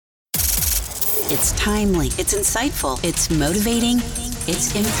It's timely, it's insightful, it's motivating,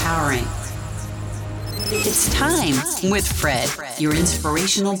 it's empowering. It's time with Fred, your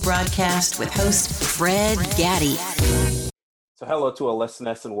inspirational broadcast with host Fred Gaddy. So hello to our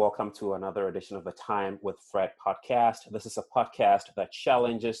listeners and welcome to another edition of the Time with Fred podcast. This is a podcast that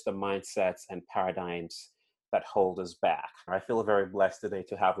challenges the mindsets and paradigms that hold us back. I feel very blessed today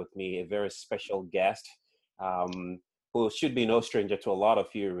to have with me a very special guest who should be no stranger to a lot of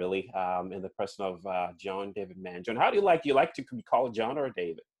you, really, in the person of John David Mann. John, how do you like to be called John or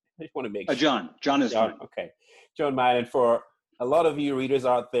David? I just want to make sure. John is fine. Okay. John Mann, and for a lot of you readers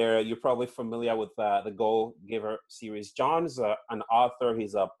out there, you're probably familiar with the Goal Giver series. John's an author,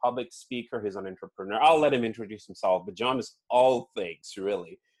 he's a public speaker, he's an entrepreneur. I'll let him introduce himself, but John is all things,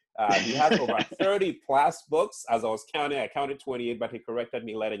 really. He has over 30 plus books. As I was counting, I counted 28, but he corrected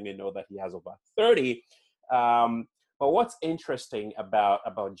me, letting me know that he has over 30. But what's interesting about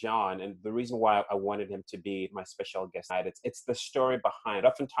John, and the reason why I wanted him to be my special guest tonight, it's the story behind.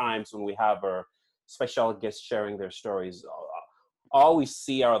 Oftentimes when we have our special guests sharing their stories, all we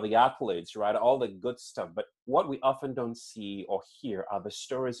see are the accolades, right? All the good stuff. But what we often don't see or hear are the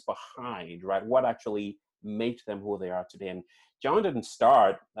stories behind, right? What actually made them who they are today. And John didn't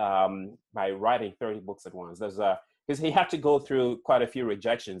start by writing 30 books at once. Because he had to go through quite a few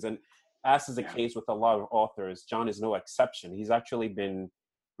rejections. And as is the case with a lot of authors, John is no exception. He's actually been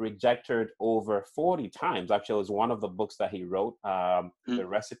rejected over 40 times. Actually, it was one of the books that he wrote, The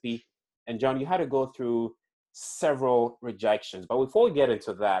Recipe. And John, you had to go through several rejections. But before we get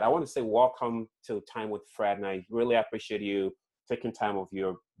into that, I want to say welcome to Time with Fred. And I really appreciate you taking time of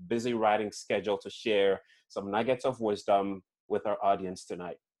your busy writing schedule to share some nuggets of wisdom with our audience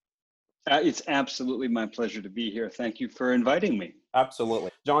tonight. It's absolutely my pleasure to be here. Thank you for inviting me. Absolutely.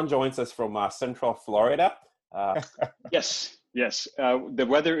 John joins us from Central Florida. Yes. The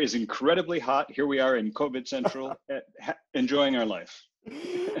weather is incredibly hot. Here we are in COVID Central, enjoying our life.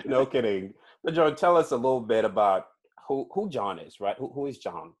 No kidding. But John, tell us a little bit about who John is, right? Who is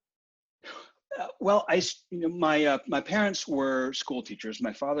John? Well, my parents were school teachers.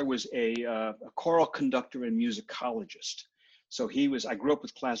 My father was a choral conductor and musicologist. So I grew up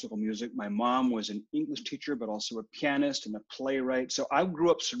with classical music. My mom was an English teacher, but also a pianist and a playwright. So I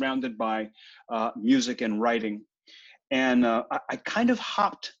grew up surrounded by music and writing. And I kind of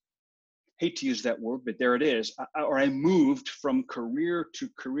hopped, hate to use that word, but there it is. I moved from career to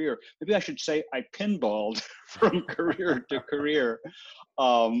career. Maybe I should say I pinballed from career to career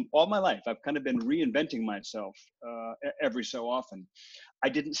all my life. I've kind of been reinventing myself every so often. I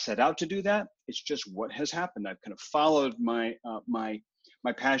didn't set out to do that. It's just what has happened. I've kind of followed my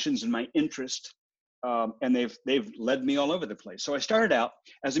passions and my interest, and they've led me all over the place. So I started out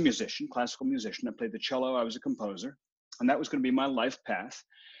as a musician, classical musician. I played the cello. I was a composer, and that was going to be my life path.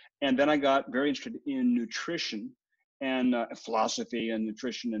 And then I got very interested in nutrition and philosophy and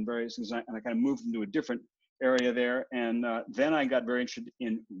nutrition and various things. And I kind of moved into a different area there. And then I got very interested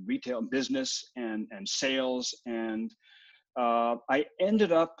in retail business and sales. And I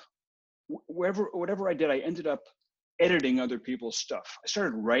ended up, whatever I did, I ended up editing other people's stuff. I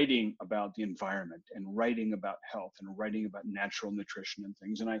started writing about the environment and writing about health and writing about natural nutrition and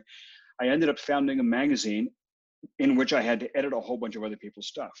things. And I ended up founding a magazine in which I had to edit a whole bunch of other people's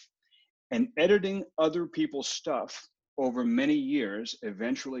stuff. And editing other people's stuff over many years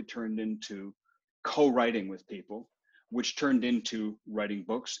eventually turned into co-writing with people, which turned into writing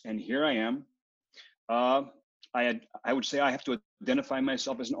books. And here I am. I would say I have to identify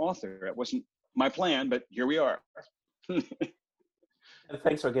myself as an author. It wasn't my plan, but here we are. And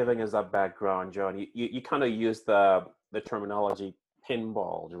thanks for giving us that background, John. You kind of used the terminology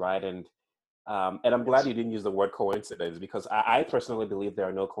pinball, right? And I'm glad you didn't use the word coincidence, because I personally believe there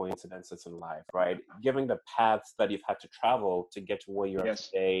are no coincidences in life, right? Given the paths that you've had to travel to get to where you are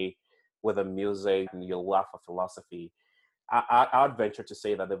today with the music and your love for philosophy, I'd venture to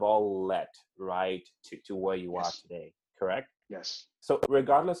say that they've all led right to where you are today, correct? Yes. So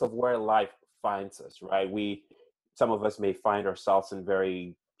regardless of where life finds us, right? Some of us may find ourselves in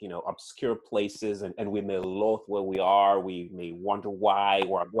very obscure places, and we may loathe where we are. We may wonder why,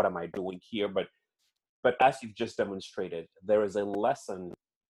 or what am I doing here? But as you've just demonstrated, there is a lesson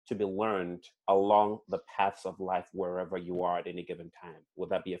to be learned along the paths of life wherever you are at any given time.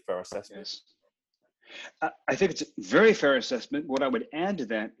 Would that be a fair assessment? Yes. I think it's a very fair assessment. What I would add to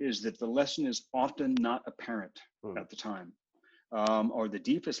that is that the lesson is often not apparent at the time, or the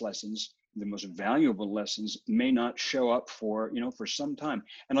deepest lessons, the most valuable lessons, may not show up for some time.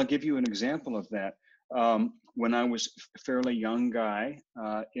 And I'll give you an example of that. When I was a fairly young guy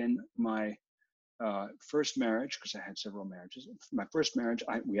in my first marriage, because I had several marriages. My first marriage,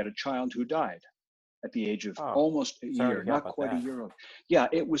 we had a child who died. at the age of Oh, almost a sorry year, to hear not about quite a that. year old. Yeah,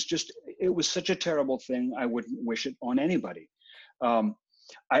 it was such a terrible thing. I wouldn't wish it on anybody. Um,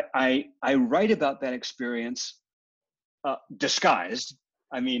 I write about that experience disguised.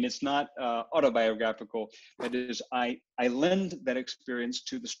 I mean, it's not autobiographical. That is, I lend that experience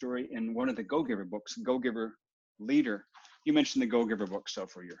to the story in one of the Go-Giver books, Go-Giver Leader. You mentioned the Go-Giver book, so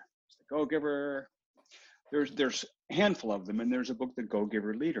for your the Go-Giver, there's a handful of them, and there's a book, The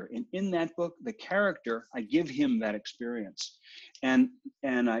Go-Giver Leader. And in that book, the character, I give him that experience, and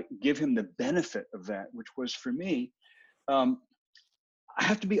I give him the benefit of that, which was for me. Um, I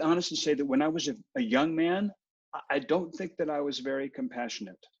have to be honest and say that when I was a young man, I don't think that I was very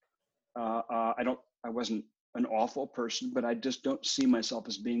compassionate. I wasn't an awful person, but I just don't see myself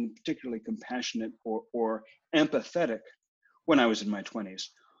as being particularly compassionate or empathetic when I was in my 20s.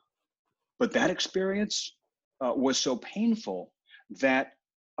 But that experience was so painful that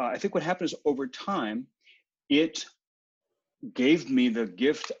I think what happened is over time, it gave me the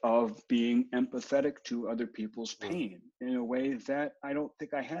gift of being empathetic to other people's pain in a way that I don't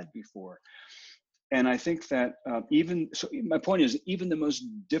think I had before. And I think that my point is, even the most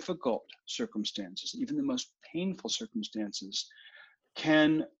difficult circumstances, even the most painful circumstances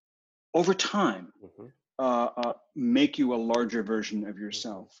can, over time, make you a larger version of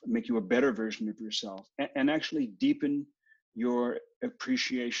yourself, make you a better version of yourself, and actually deepen your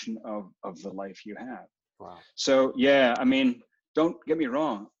appreciation of the life you have. Wow. So yeah, I mean, don't get me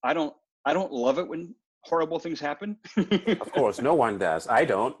wrong. I don't love it when horrible things happen. Of course, no one does. I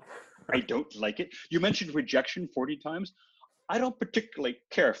don't. I don't like it. You mentioned rejection 40 times. I don't particularly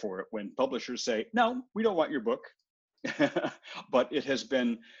care for it when publishers say, no, we don't want your book. But it has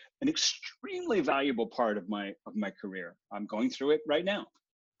been an extremely valuable part of my career. I'm going through it right now.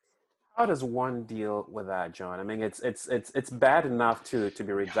 How does one deal with that, John? I mean, it's bad enough to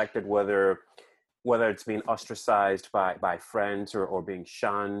be rejected, whether it's being ostracized by friends or being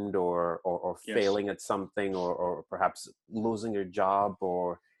shunned or Yes. failing at something or perhaps losing your job,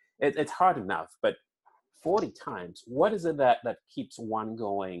 or it's hard enough. But 40 times, what is it that keeps one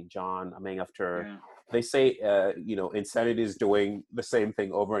going, John? I mean, after they say, insanity is doing the same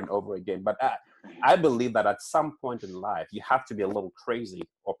thing over and over again. But I believe that at some point in life, you have to be a little crazy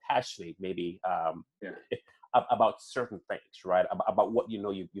or passionate, maybe, about certain things, right? About what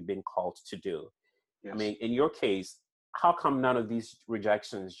you've been called to do. Yes. I mean, in your case, how come none of these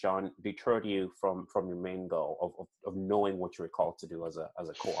rejections, John, deterred you from your main goal of knowing what you're called to do as a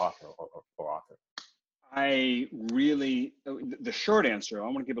co-author or author? I really, the short answer, I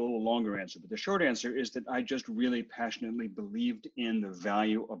want to give a little longer answer, but the short answer is that I just really passionately believed in the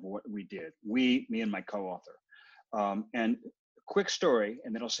value of what we did. Me and my co-author. And quick story,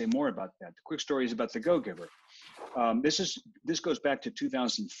 and then I'll say more about that. The quick story is about the Go-Giver. This goes back to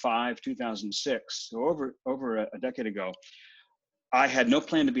 2005, 2006, so over a decade ago. I had no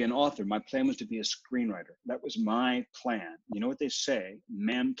plan to be an author. My plan was to be a screenwriter. That was my plan. You know what they say,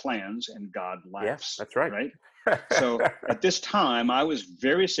 man plans and God laughs. Yeah, that's right. Right? So at this time, I was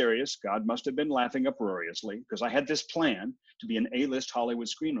very serious. God must have been laughing uproariously because I had this plan to be an A-list Hollywood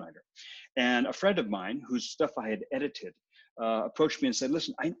screenwriter. And a friend of mine whose stuff I had edited approached me and said,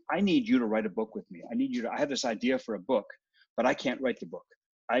 listen, I need you to write a book with me. I have this idea for a book, but I can't write the book.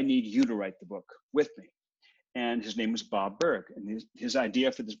 I need you to write the book with me. And his name was Bob Berg, and his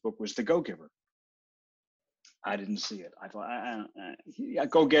idea for this book was The Go-Giver. I didn't see it. I thought,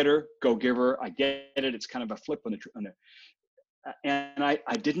 go-getter, go-giver. I get it. It's kind of a flip on the and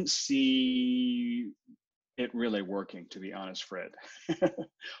I didn't see it really working, to be honest, Fred.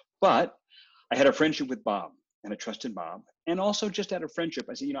 But I had a friendship with Bob, and I trusted Bob, and also just out of friendship,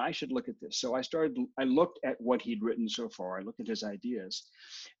 I said, I should look at this. So I looked at what he'd written so far. I looked at his ideas,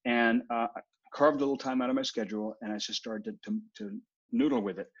 and carved a little time out of my schedule, and I just started to noodle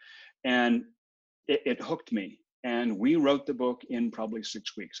with it, and it hooked me. And we wrote the book in probably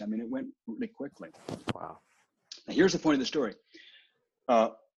 6 weeks. I mean, it went really quickly. Wow. Now, here's the point of the story.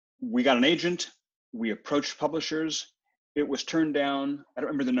 We got an agent. We approached publishers. It was turned down. I don't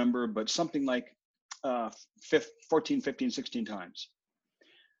remember the number, but something like 14, 15, 16 times.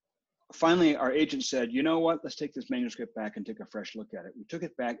 Finally, our agent said, you know what, let's take this manuscript back and take a fresh look at it. We took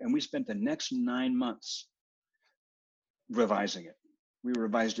it back and we spent the next 9 months revising it. We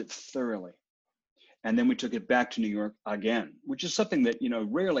revised it thoroughly. And then we took it back to New York again, which is something that,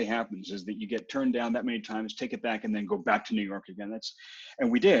 rarely happens, is that you get turned down that many times, take it back, and then go back to New York again.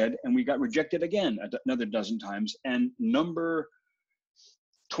 And we did, and we got rejected again another dozen times. And number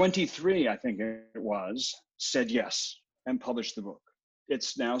 23, I think it was, said yes and published the book.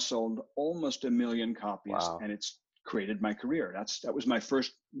 It's now sold almost 1 million copies. Wow. And it's created my career. That was my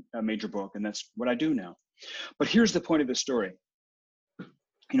first major book, and that's what I do now. But here's the point of the story.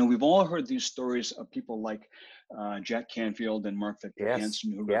 You know, we've all heard these stories of people like Jack Canfield and Mark Victor Yes.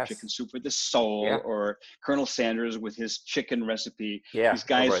 Hansen, who wrote Yes. Chicken Soup for the Soul, Yeah. or Colonel Sanders with his chicken recipe. Yeah. These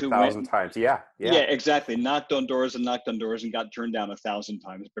guys Over who 1,000 went, times. Yeah. yeah, Yeah. exactly, knocked on doors and got turned down 1,000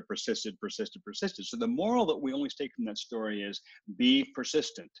 times, but persisted. So the moral that we always take from that story is be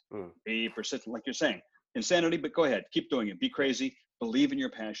persistent. Be persistent, like you're saying. Insanity, but go ahead, keep doing it. Be crazy, believe in your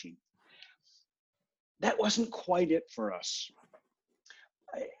passion. That wasn't quite it for us.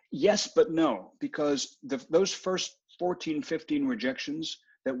 Yes, but no, because those first 14, 15 rejections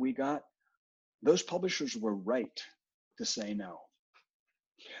that we got, those publishers were right to say no,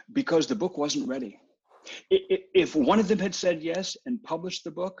 because the book wasn't ready. If one of them had said yes and published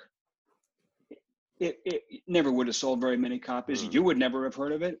the book, it never would have sold very many copies. You would never have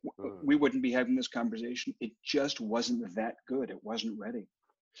heard of it. We wouldn't be having this conversation. It just wasn't that good. It wasn't ready.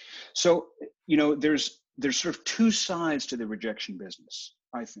 So, you know, there's sort of two sides to the rejection business,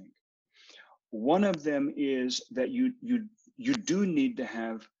 I think. One of them is that you do need to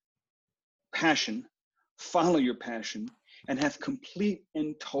have passion, follow your passion, and have complete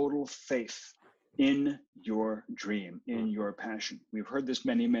and total faith in your dream, in your passion. We've heard this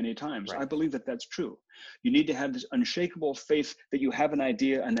many, many times. Right. I believe that that's true. You need to have this unshakable faith that you have an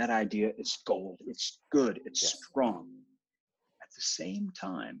idea, and that idea is gold. It's good. It's strong. At the same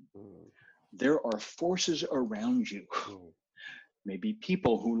time, there are forces around you. Maybe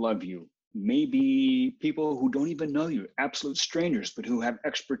people who love you, maybe people who don't even know you, absolute strangers, but who have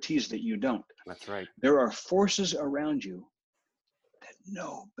expertise that you don't. That's right. There are forces around you that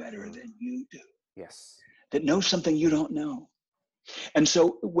know better than you do. Yes. That know something you don't know. And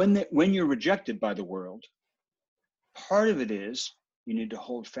so when you're rejected by the world, part of it is you need to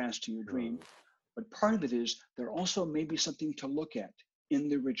hold fast to your dream, but part of it is there also may be something to look at in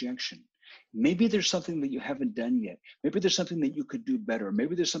the rejection. Maybe there's something that you haven't done yet. Maybe there's something that you could do better.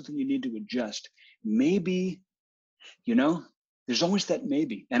 Maybe there's something you need to adjust. Maybe, you know, there's always that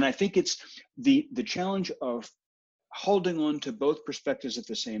maybe. And I think it's the challenge of holding on to both perspectives at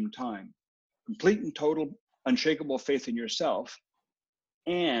the same time. Complete and total unshakable faith in yourself,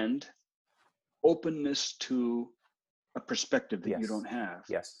 and openness to a perspective that you don't have.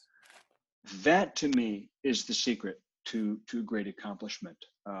 Yes. That to me is the secret to great accomplishment.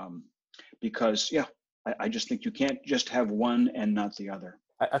 Because I just think you can't just have one and not the other.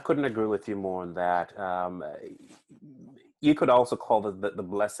 I couldn't agree with you more on that. You could also call it the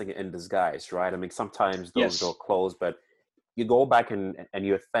blessing in disguise, right? I mean, sometimes those doors close, but you go back and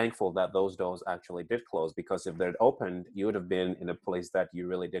you're thankful that those doors actually did close, because if they'd opened, you would have been in a place that you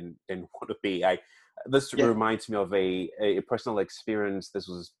really didn't want to be. This reminds me of a personal experience. This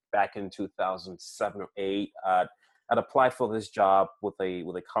was back in 2007 or 8. I'd applied for this job with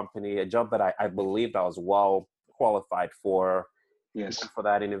a company, a job that I believed I was well qualified for. Yes. Went for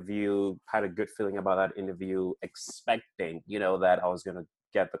that interview, had a good feeling about that interview, expecting, that I was going to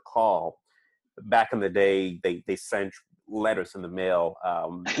get the call. Back in the day, they sent letters in the mail,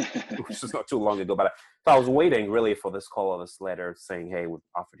 which was not too long ago. But so I was waiting really for this call or this letter saying, "Hey, we've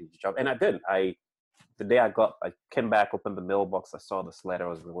offered you the job," and I didn't. The day I came back, opened the mailbox, I saw this letter. I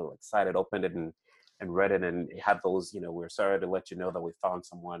was really excited, opened it and read it, and it had those, we're sorry to let you know that we found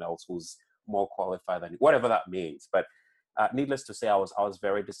someone else who's more qualified than you, whatever that means. But needless to say, I was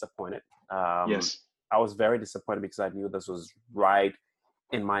very disappointed. Yes. I was very disappointed because I knew this was right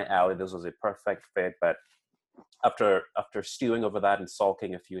in my alley. This was a perfect fit. But after stewing over that and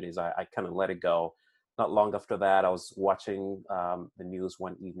sulking a few days, I kind of let it go. Not long after that, I was watching the news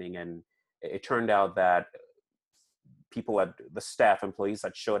one evening, and it turned out that the staff employees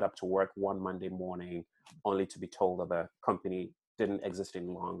that showed up to work one Monday morning only to be told that the company didn't exist any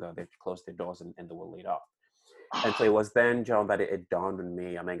longer. They closed their doors and they were laid off. And so it was then, John, that it dawned on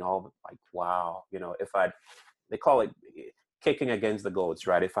me. I mean, wow, they call it kicking against the goats,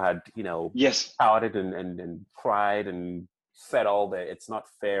 right? If I had, pouted and cried and said it's not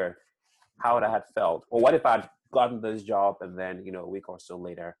fair, how would I have felt? Or what if I'd gotten this job and then, a week or so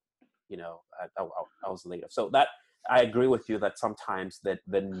later, I was laid off. So that, I agree with you that sometimes that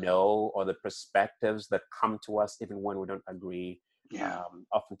the no or the perspectives that come to us, even when we don't agree,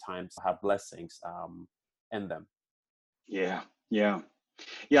 oftentimes have blessings in them. Yeah.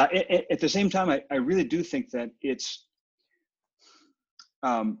 At the same time, I really do think that it's,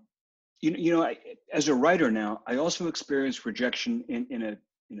 as a writer now, I also experience rejection in a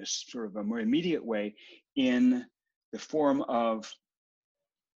sort of a more immediate way, in the form of,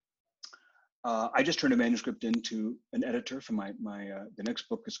 I just turned a manuscript into an editor for my the next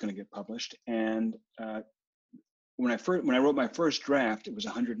book that's going to get published, and when I wrote my first draft, it was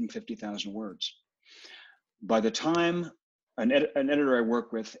 150,000 words. By the time an editor I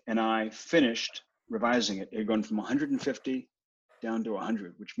work with and I finished revising it, it had gone from 150 down to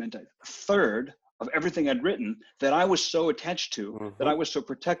 100, which meant a third of everything I'd written that I was so attached to, that I was so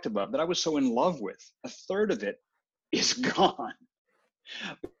protective of, that I was so in love with. A third of it is gone.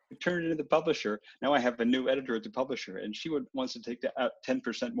 I turned it into the publisher. Now I have a new editor at the publisher, and she wants to take out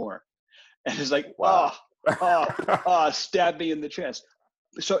 10% more. And it's like, wow. Stab me in the chest.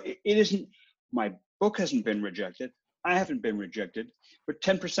 So it isn't, my book hasn't been rejected. I haven't been rejected, but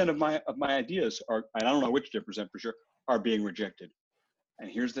 10% of my ideas are, I don't know which 10% for sure, are being rejected.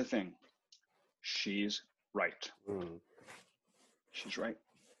 And here's the thing. She's right. She's right.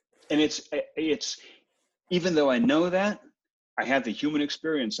 And it's, even though I know that, I have the human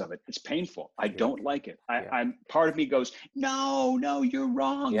experience of it. It's painful. I don't like it. I'm part of me goes, no, you're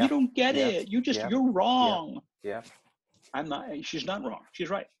wrong. You don't get it. You're wrong. I'm not, she's not wrong. She's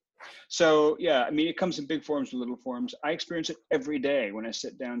right. So yeah, I mean, it comes in big forms and little forms. I experience it every day when I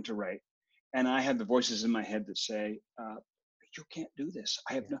sit down to write, and I have the voices in my head that say, you can't do this.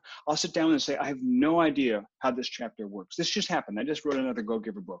 I'll sit down and say, I have no idea how this chapter works. This just happened. I just wrote another Go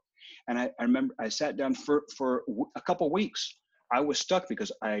Giver book. And I remember I sat down for a couple of weeks. I was stuck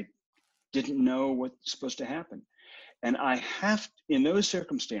because I didn't know what's supposed to happen. And in those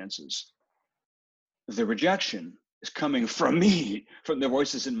circumstances, the rejection is coming from me, from the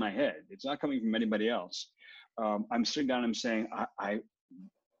voices in my head. It's not coming from anybody else. I'm sitting down and I'm saying,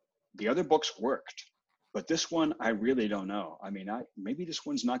 the other books worked. But this one, I really don't know. I mean, maybe this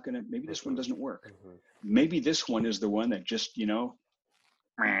one's not gonna, maybe this one doesn't work. Maybe this one is the one that just,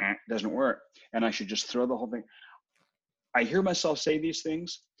 doesn't work. And I should just throw the whole thing. I hear myself say these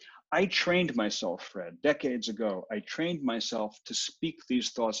things. I trained myself, Fred, decades ago. I trained myself to speak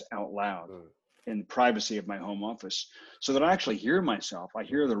these thoughts out loud in the privacy of my home office so that I actually hear myself. I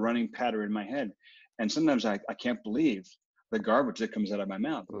hear the running patter in my head. And sometimes I can't believe the garbage that comes out of my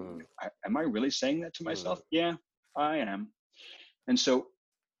mouth. Am I really saying that to myself? Yeah, I am. And so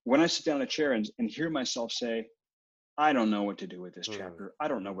when I sit down in a chair and hear myself say, I don't know what to do with this chapter. I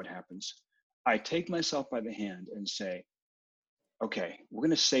don't know what happens. I take myself by the hand and say, okay, we're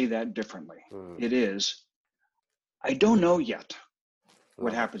going to say that differently. It is, I don't know yet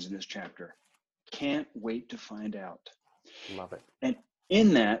what happens in this chapter. Can't wait to find out. Love it. And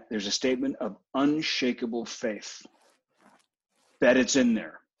in that, there's a statement of unshakable faith. That it's in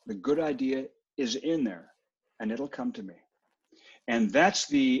there. The good idea is in there, and it'll come to me. And I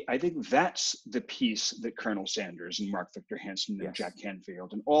think that's the piece that Colonel Sanders and Mark Victor Hansen and Jack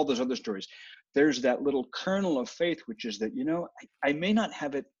Canfield and all those other stories, there's that little kernel of faith, which is that, I may not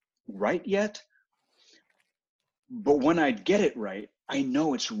have it right yet, but when I get it right, I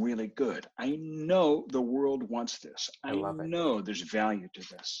know it's really good. I know the world wants this. I know there's value to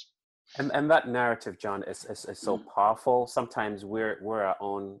this. And that narrative, John, is so powerful. Sometimes we're our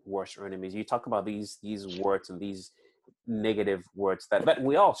own worst enemies. You talk about these words and these negative words that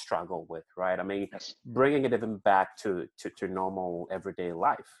we all struggle with, right? I mean, bringing it even back to normal everyday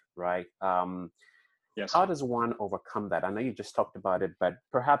life, right? How does one overcome that? I know you just talked about it, but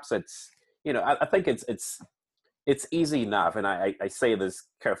perhaps it's, I think it's easy enough, and I say this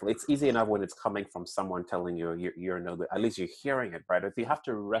carefully, it's easy enough when it's coming from someone telling you you're no good. At least you're hearing it, right? If you have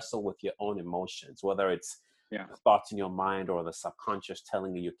to wrestle with your own emotions, whether it's thoughts in your mind or the subconscious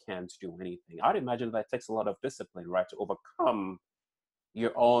telling you can't do anything, I'd imagine that takes a lot of discipline, right? To overcome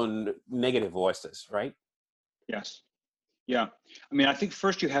your own negative voices, right? Yes. Yeah. I mean, I think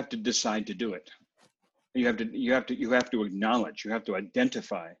first you have to decide to do it. You have to acknowledge, you have to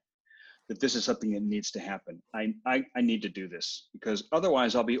identify that this is something that needs to happen. I need to do this, because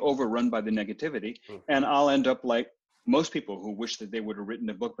otherwise I'll be overrun by the negativity and I'll end up like most people who wish that they would have written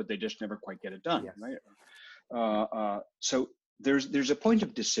a book, but they just never quite get it done, right? So there's a point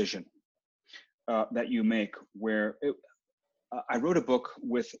of decision that you make where I wrote a book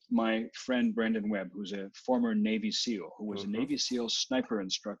with my friend Brandon Webb, who's a former Navy SEAL, who was a Navy SEAL sniper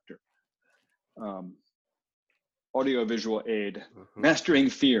instructor, audiovisual aid, mastering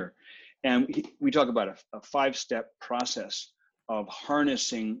fear. And we talk about a 5-step process of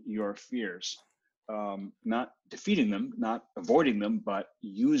harnessing your fears, not defeating them, not avoiding them, but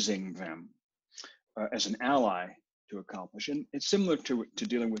using them as an ally to accomplish. And it's similar to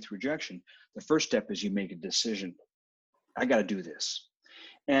dealing with rejection. The first step is you make a decision. I got to do this.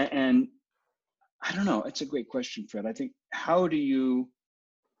 And I don't know, it's a great question, Fred. I think, how do you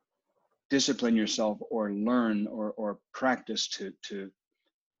discipline yourself or learn or practice to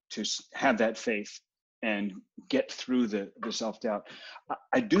have that faith and get through the self-doubt?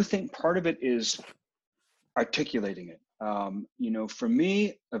 I do think part of it is articulating it. For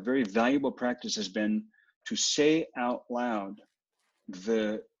me, a very valuable practice has been to say out loud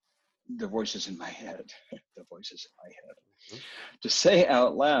the voices in my head, the voices in my head, Mhm. to say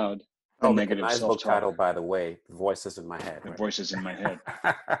out loud the Oh, like a negative nice book self-talk, title, by the way, Voices in My Head, the right? voices in my head.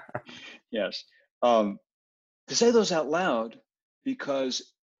 Yes. Um, to say those out loud,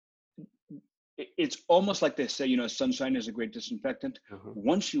 because it's almost like they say, sunshine is a great disinfectant. Mhm.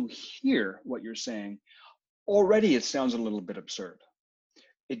 Once you hear what you're saying, already it sounds a little bit absurd.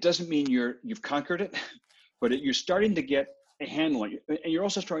 It doesn't mean you've conquered it, but you're starting to get a handle on it, and you're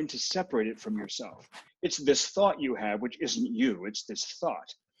also starting to separate it from yourself. It's this thought you have, which isn't you. It's this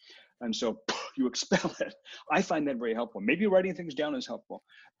thought, and so you expel it. I find that very helpful. Maybe writing things down is helpful.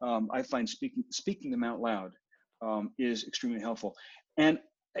 I find speaking them out loud is extremely helpful. And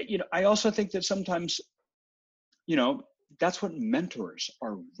I also think that sometimes, that's what mentors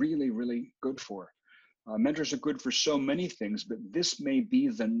are really, really good for. Mentors are good for so many things, but this may be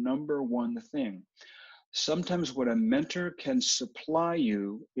the number one thing. Sometimes what a mentor can supply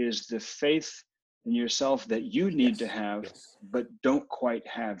you is the faith in yourself that you need to Yes, have, yes. but don't quite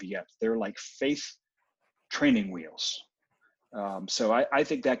have yet. They're like faith training wheels. So I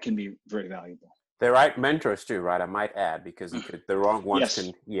think that can be very valuable. The right mentors too, right? I might add, because the wrong ones Yes.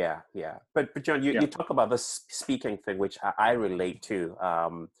 can, yeah, yeah. But John, you Yeah. talk about this speaking thing, which I relate to.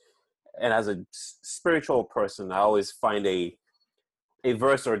 And as a spiritual person, I always find a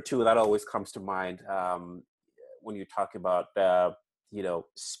verse or two that always comes to mind when you talk about,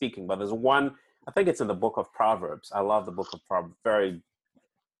 speaking. But there's one, I think it's in the book of Proverbs. I love the book of Proverbs, very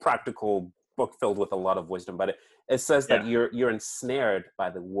practical book filled with a lot of wisdom, but it says that Yeah. you're ensnared by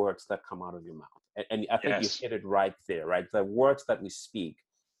the words that come out of your mouth. And I think you Yes. hit it right there, right? The words that we speak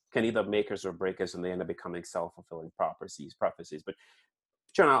can either make us or break us, and they end up becoming self-fulfilling prophecies. But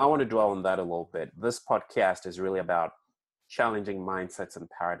John, I want to dwell on that a little bit. This podcast is really about challenging mindsets and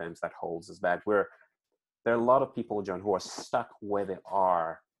paradigms that holds us back. Where there are a lot of people, John, who are stuck where they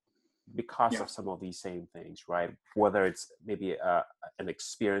are because Yeah. of some of these same things, right? Whether it's maybe an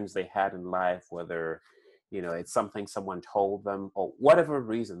experience they had in life, whether it's something someone told them, or whatever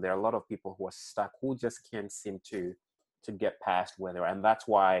reason. There are a lot of people who are stuck, who just can't seem to get past where they're, and that's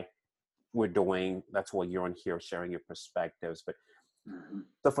why that's why you're on here sharing your perspectives. But Mhm.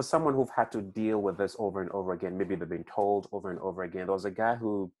 so for someone who've had to deal with this over and over again, maybe they've been told over and over again. There was a guy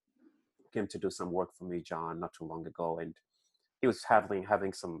who came to do some work for me, John, not too long ago, and he was having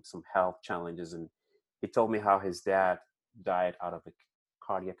some health challenges, and he told me how his dad died out of a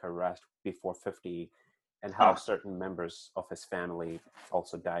cardiac arrest before 50, and how Ah, certain members of his family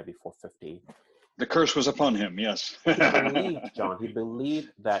also died before 50. the curse was upon him. Yes. He believed, John, he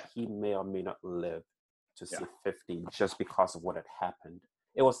believed that he may or may not live to Yeah. see 50 just because of what had happened.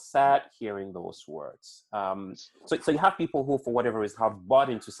 It was sad hearing those words. So you have people who, for whatever reason, have bought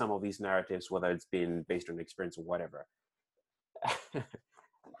into some of these narratives, whether it's been based on experience or whatever.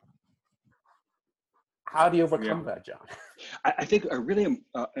 How do you Yeah. overcome that, John? I think a really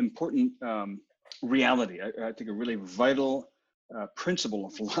important reality, I think a really vital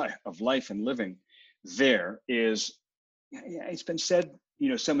principle of life and living there is, yeah, it's been said,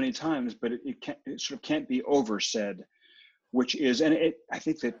 so many times, but it sort of can't be oversaid, which is, and I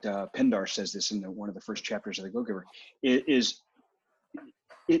think that Pindar says this in one of the first chapters of the Go-Giver, it is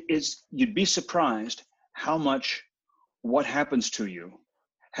you'd be surprised how much what happens to you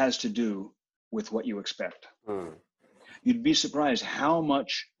has to do with what you expect. Hmm. You'd be surprised how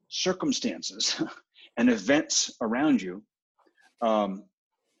much circumstances and events around you um,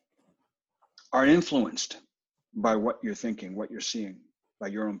 are influenced by what you're thinking, what you're seeing, by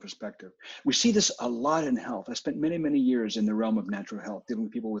your own perspective. We see this a lot in health. I spent many, many years in the realm of natural health, dealing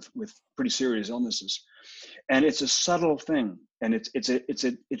with people with pretty serious illnesses, and it's a subtle thing, and it's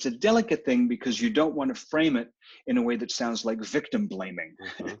a delicate thing, because you don't want to frame it in a way that sounds like victim blaming.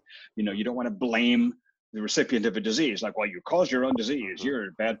 Mm-hmm. You don't want to blame the recipient of a disease, like, well, you caused your own disease, Mm-hmm. you're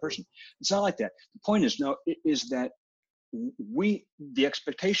a bad person. It's not like that. The point is, no, it is that the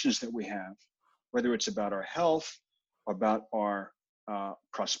expectations that we have, whether it's about our health, about our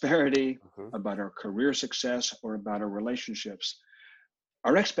prosperity, Mm-hmm. about our career success, or about our relationships,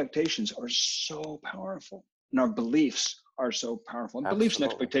 our expectations are so powerful, and our beliefs are so powerful. And beliefs and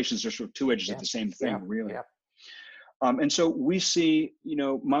Absolutely. expectations are sort of two edges of Yeah. the same Yeah. thing, really. Yeah. And so we see,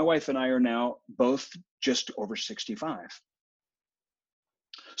 my wife and I are now both just over 65.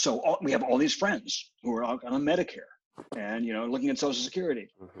 So we have all these friends who are on Medicare, and, you know, looking at Social Security.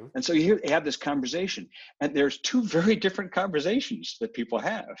 Mm-hmm. And so you have this conversation, and there's two very different conversations that people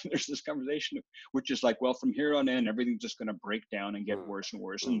have. There's this conversation which is like, well, from here on in, everything's just going to break down and get worse and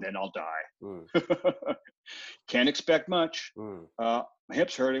worse, and then I'll die. Can't expect much. My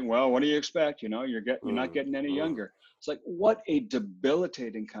hip's hurting. Well, what do you expect? You know, you're not getting any younger. It's like, what a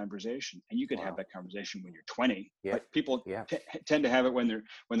debilitating conversation. And you can have that conversation when you're 20, but people tend to have it when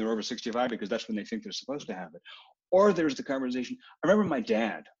they're over 65, because that's when they think they're supposed to have it. Or there's the conversation. I remember my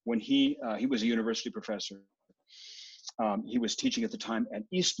dad, when he was a university professor. He was teaching at the time at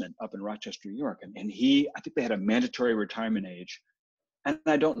Eastman up in Rochester, New York. And I think they had a mandatory retirement age. And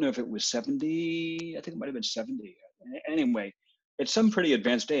I don't know if it was 70, I think it might've been 70. Anyway, at some pretty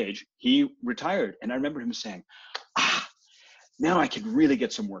advanced age, he retired. And I remember him saying, now I can really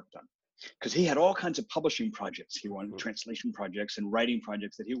get some work done. Because he had all kinds of publishing projects. He wanted translation projects and writing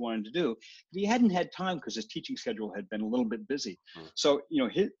projects that he wanted to do. But he hadn't had time because his teaching schedule had been a little bit busy. So, you know,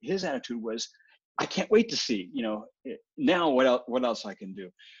 his attitude was, I can't wait to see, you know, now what else I can do.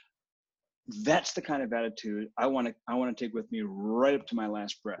 That's the kind of attitude I want to take with me right up to my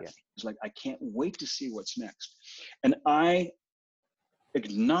last breath. It's like, I can't wait to see what's next. And I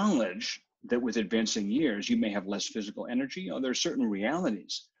acknowledge that with advancing years, you may have less physical energy. You know, there are certain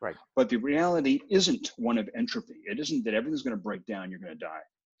realities, right? But the reality isn't one of entropy. It isn't that everything's going to break down, you're going to die.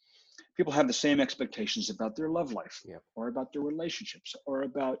 People have the same expectations about their love life, or about their relationships, or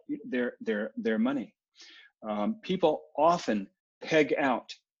about their money. People often peg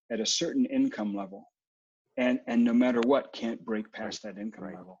out at a certain income level, and no matter what, can't break past that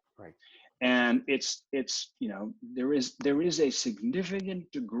income level. Right. And it's you know, there is a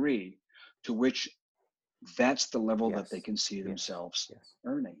significant degree to which that's the level that they can see themselves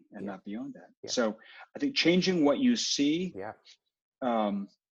earning, and not beyond that. So I think changing what you see.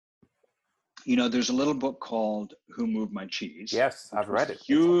 You know, there's a little book called Who Moved My Cheese? Yes, I've read it.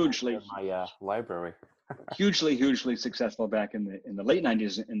 Hugely in my library. hugely successful back in the late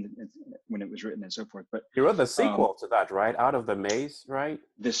 90s when it was written and so forth. But you wrote the sequel to that, right? Out of the Maze, right?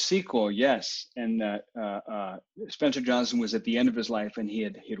 The sequel, yes. And Spencer Johnson was at the end of his life, and he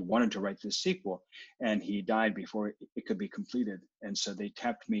had wanted to write this sequel, and he died before it could be completed. And so they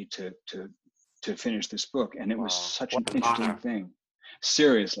tapped me to finish this book, and it was such an interesting thing.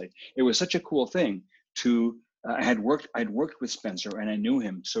 Seriously, it was such a cool thing to. I'd worked with Spencer, and I knew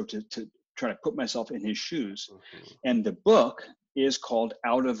him, so to try to put myself in his shoes. And the book is called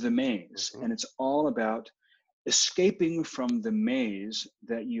Out of the Maze, and it's all about escaping from the maze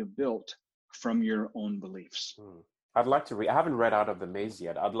that you built from your own beliefs. I'd like to read. I haven't read Out of the Maze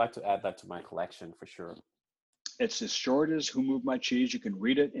yet. I'd like to add that to my collection for sure. It's as short as Who Moved My Cheese. You can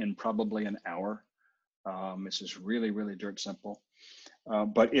read it in probably an hour. It's just really, really dirt simple.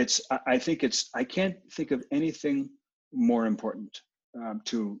 But I can't think of anything more important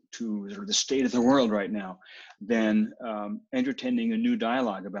to sort of the state of the world right now than entertaining a new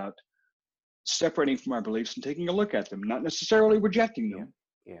dialogue about separating from our beliefs and taking a look at them, not necessarily rejecting them,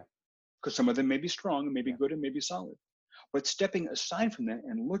 because some of them may be strong and may be good and may be solid, but stepping aside from that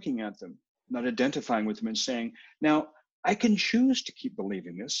and looking at them, not identifying with them, and saying, now I can choose to keep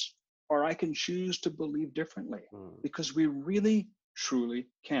believing this, or I can choose to believe differently, because we really truly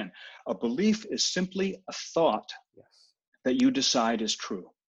can. A belief is simply a thought that you decide is true.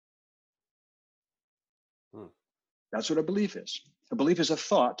 That's what a belief is. A belief is a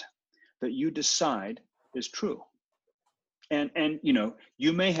thought that you decide is true. And you know,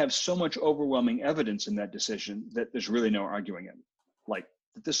 you may have so much overwhelming evidence in that decision that there's really no arguing it, like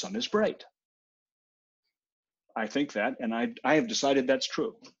that the sun is bright. I think that, and I have decided that's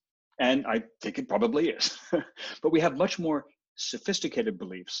true. And I think it probably is. But we have much more sophisticated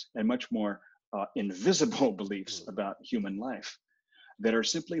beliefs and much more invisible beliefs about human life that are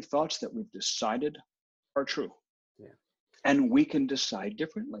simply thoughts that we've decided are true. And we can decide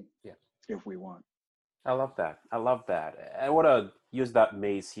differently if we want. I love that. I want to use that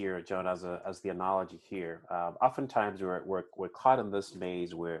maze here, John, as the analogy here. Oftentimes we're caught in this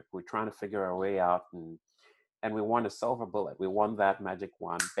maze where we're trying to figure our way out, and we want a silver bullet. We want that magic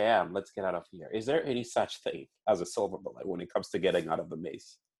wand. Bam, let's get out of here. Is there any such thing as a silver bullet when it comes to getting out of the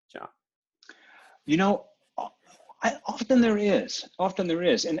maze, John? You know, often there is.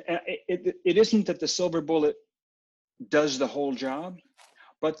 And it isn't that the silver bullet does the whole job,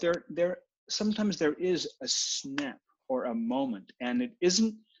 but sometimes there is a snap or a moment, and it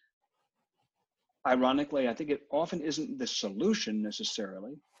isn't, ironically, I think it often isn't the solution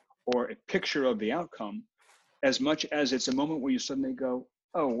necessarily, or a picture of the outcome, as much as it's a moment where you suddenly go,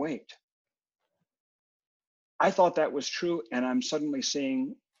 oh, wait. I thought that was true, and I'm suddenly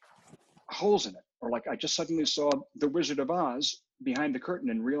seeing holes in it, or like I just suddenly saw The Wizard of Oz behind the curtain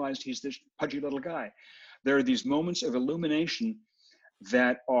and realized he's this pudgy little guy. There are these moments of illumination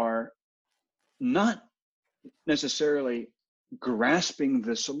that are not necessarily grasping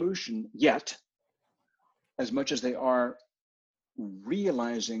the solution yet, as much as they are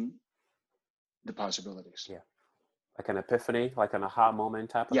realizing the possibilities. Yeah. Like an epiphany, like an aha moment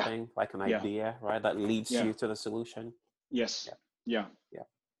type of Yeah. thing, like an Yeah. idea, right? That leads Yeah. you to the solution. Yes. Yeah. Yeah.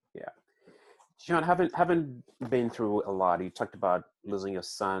 John, having been through a lot, you talked about losing your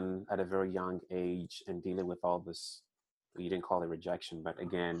son at a very young age and dealing with all this, you didn't call it rejection, but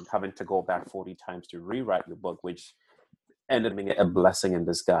again, having to go back 40 times to rewrite your book, which ended up being a blessing in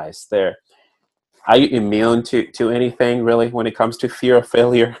disguise. There, are you immune to anything really when it comes to fear of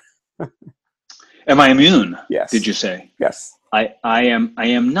failure? Am I immune? Yes. Did you say? Yes. I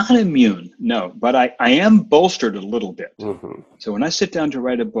am not immune, no, but I am bolstered a little bit. Mm-hmm. So when I sit down to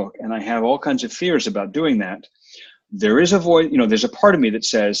write a book and I have all kinds of fears about doing that, there is a voice, there's a part of me that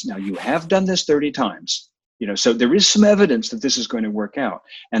says, now you have done this 30 times, so there is some evidence that this is going to work out.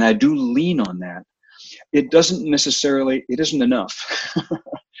 And I do lean on that. It isn't enough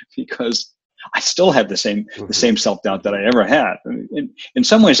because I still have the same self-doubt that I ever had. In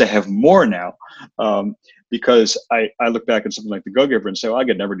some ways I have more now, because I look back at something like The Go-Giver and say, well, I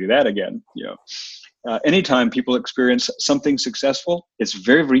could never do that again. Anytime people experience something successful, it's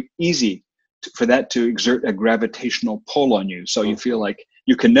very, very easy for that to exert a gravitational pull on you. So you feel like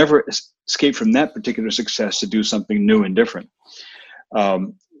you can never escape from that particular success to do something new and different.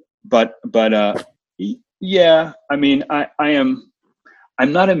 Yeah, I mean,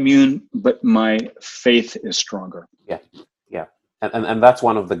 I'm not immune, but my faith is stronger. Yeah. And that's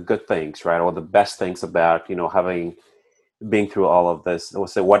one of the good things, right? Or the best things about, being through all of this. We'll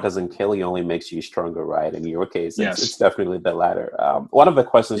say what doesn't kill you only makes you stronger, right? In your case, it's definitely the latter. One of the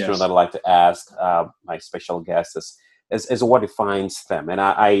questions, John, that I'd like to ask my special guest is what defines them? And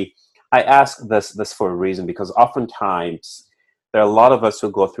I ask this for a reason, because oftentimes there are a lot of us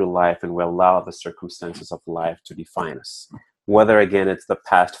who go through life and we allow the circumstances of life to define us. Whether, again, it's the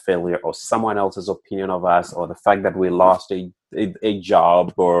past failure or someone else's opinion of us, or the fact that we lost a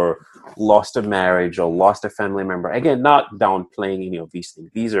job or lost a marriage or lost a family member. Again, not downplaying any of these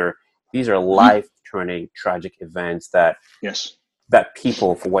things. These are life-turning tragic events that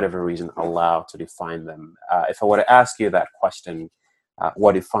people, for whatever reason, allow to define them. If I were to ask you that question,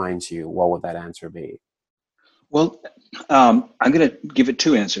 what defines you, what would that answer be? Well, I'm going to give it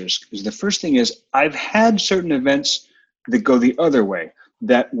two answers. Because the first thing is I've had certain events that go the other way,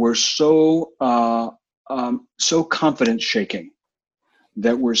 that were so confidence shaking,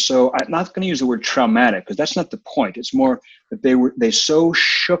 that were so, I'm not going to use the word traumatic, because that's not the point. It's more that they so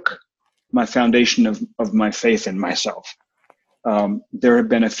shook my foundation of my faith in myself. There have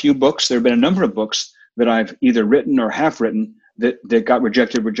been a number of books that I've either written or half written that got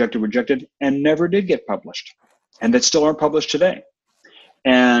rejected, and never did get published, and that still aren't published today.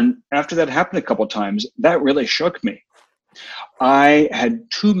 And after that happened a couple of times, that really shook me. I had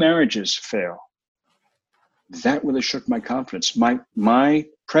 2 marriages fail. That really shook my confidence. My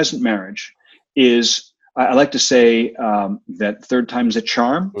present marriage is, I like to say that third time's a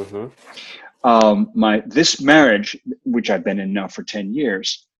charm. Mm-hmm. This marriage, which I've been in now for 10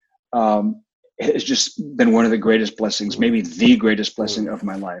 years, has just been one of the greatest blessings, maybe the greatest blessing of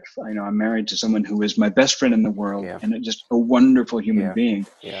my life. I'm married to someone who is my best friend in the world, and just a wonderful human being.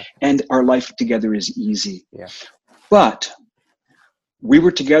 And our life together is easy. But we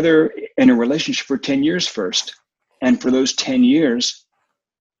were together in a relationship for 10 years first. And for those 10 years,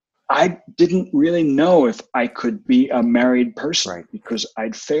 I didn't really know if I could be a married person, because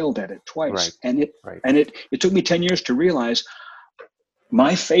I'd failed at it twice. And it took me 10 years to realize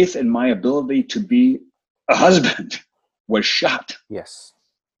my faith and my ability to be a husband was shot. Yes.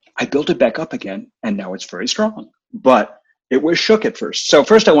 I built it back up again, and now it's very strong. But it was shook at first. So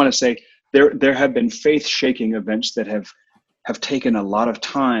first I want to say there have been faith-shaking events that have taken a lot of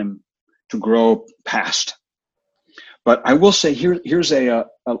time to grow past. But I will say here's a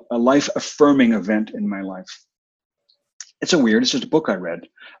life-affirming event in my life. It's just a book I read.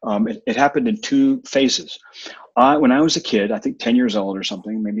 It happened in 2 phases. When I was a kid, I think 10 years old or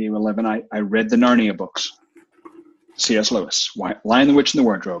something, maybe 11, I read the Narnia books. C.S. Lewis, Lion, the Witch, and the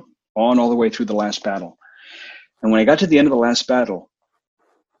Wardrobe, all the way through the last battle. And when I got to the end of the last battle,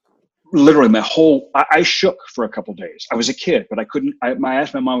 literally I shook for a couple of days. I was a kid, but I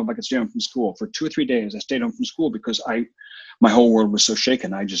asked my mom if I could stay home from school. For 2 or 3 days, I stayed home from school because my whole world was so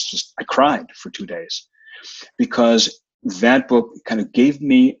shaken. I cried for 2 days, because that book kind of gave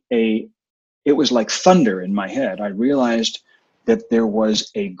me it was like thunder in my head. I realized that there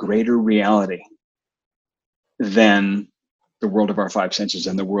was a greater reality than the world of our five senses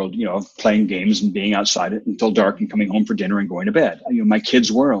and the world, of playing games and being outside it until dark and coming home for dinner and going to bed. My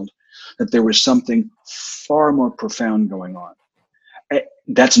kids' world, that there was something far more profound going on.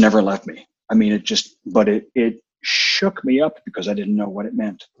 That's never left me. I mean, it shook me up because I didn't know what it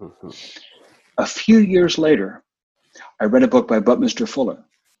meant. Mm-hmm. A few years later, I read a book by Buckminster Fuller.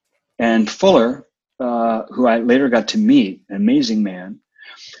 And Fuller, who I later got to meet, an amazing man,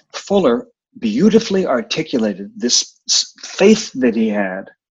 Fuller beautifully articulated this faith that he had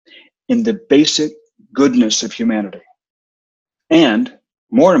in the basic goodness of humanity. And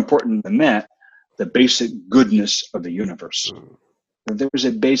more important than that, the basic goodness of the universe. There was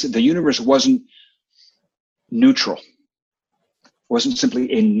the universe wasn't neutral, wasn't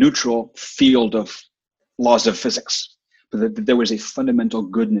simply a neutral field of laws of physics, but that there was a fundamental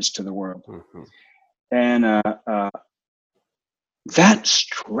goodness to the world. Mm-hmm. And that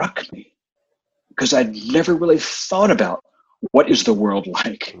struck me because I'd never really thought about what is the world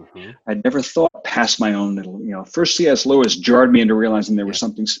like. Mm-hmm. I'd never thought past my own little, first C.S. Lewis jarred me into realizing there was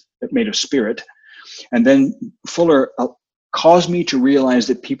something made of spirit. And then Fuller caused me to realize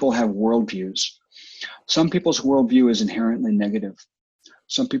that people have worldviews. Some people's worldview is inherently negative.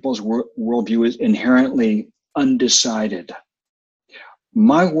 Some people's worldview is inherently undecided.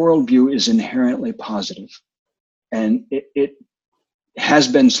 My worldview is inherently positive. And it has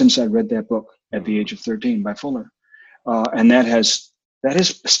been since I read that book at the age of 13 by Fuller. And that has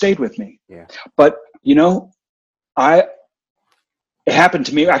stayed with me. Yeah. But, it happened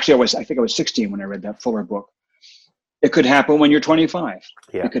to me. Actually, I think I was 16 when I read that Fuller book. It could happen when you're 25.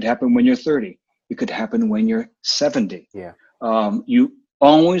 Yeah. It could happen when you're 30. It could happen when you're 70. Yeah. You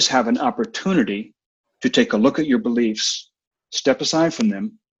always have an opportunity to take a look at your beliefs, step aside from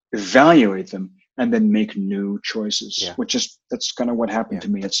them, evaluate them, and then make new choices. Yeah. That's kind of what happened to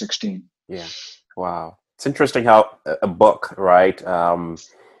me at 16. Yeah. Wow. It's interesting how a book, right,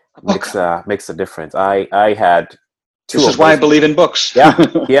 makes a difference. I had two. This is why I believe in books. Yeah.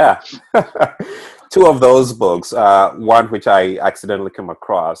 Yeah. Two of those books, one which I accidentally came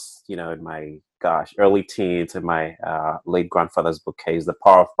across, in my early teens, in my late grandfather's bookcase, The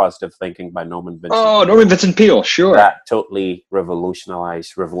Power of Positive Thinking by Norman Vincent. Oh, Norman Vincent Peale, sure. That totally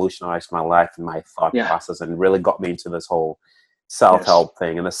revolutionized my life and my thought process, and really got me into this whole self-help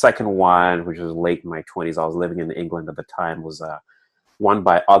thing. And the second one, which was late in my 20s, I was living in England at the time, was one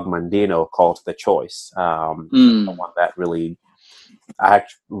by Og Mandino called The Choice. The one that really, I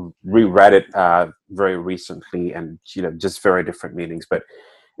actually reread it very recently, and just very different meanings. But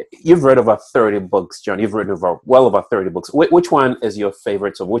you've read over 30 books, John. You've written well over 30 books. Which one is your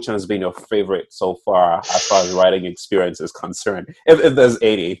favorite? So which one has been your favorite so far as far as writing experience is concerned? If there's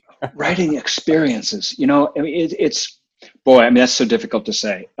 80. Writing experiences, that's so difficult to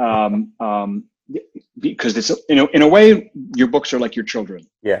say. Because it's, in a way, your books are like your children.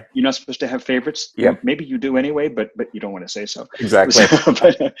 Yeah. You're not supposed to have favorites. Yeah. Maybe you do anyway, but you don't want to say so. Exactly.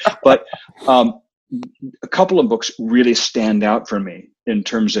 but a couple of books really stand out for me in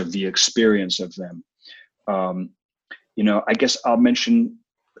terms of the experience of them. I guess I'll mention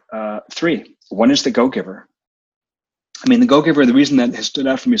three. One is The Go-Giver. I mean, The Go-Giver, the reason that has stood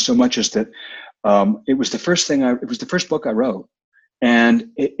out for me so much is that it was the first book I wrote. And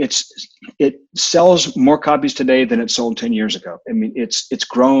it sells more copies today than it sold 10 years ago. I mean, it's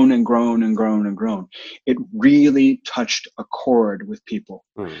grown and grown and grown and grown. It really touched a chord with people.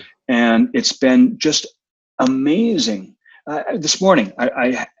 And it's been just amazing. This morning,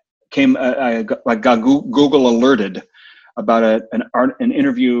 I got Google alerted about an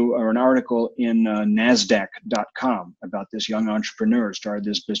interview or an article in NASDAQ.com about this young entrepreneur who started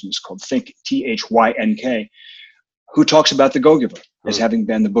this business called Think, THYNK, who talks about The Go-Giver as having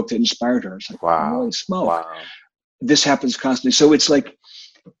been the book that inspired her. It's like, wow. Holy smoke. Wow. This happens constantly. So it's like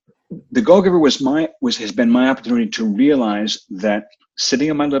The Go-Giver has been my opportunity to realize that sitting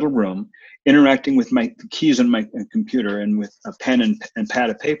in my little room, interacting with my keys on my computer and with a pen and pad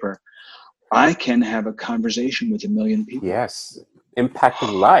of paper, I can have a conversation with 1 million people. Yes.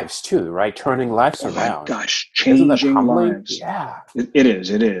 Impacting lives too, right? Turning lives around. Oh my gosh, changing lives. Yeah. It is.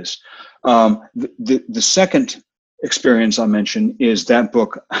 The second experience I'll mention is that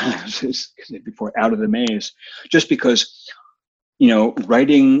book, before Out of the Maze, just because,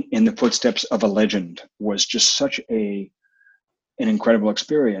 writing in the footsteps of a legend was just such an incredible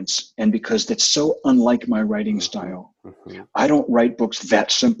experience. And because that's so unlike my writing style, I don't write books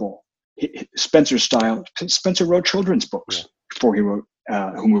that simple. Spencer's style, Spencer wrote children's books before he wrote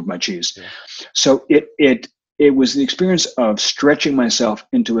Who Moved My Cheese. Yeah. So it was the experience of stretching myself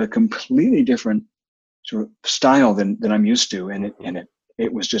into a completely different sort of style than I'm used to, and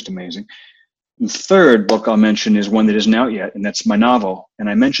it was just amazing. The third book I'll mention is one that isn't out yet, and that's my novel. And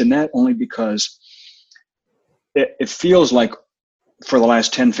I mention that only because it feels like for the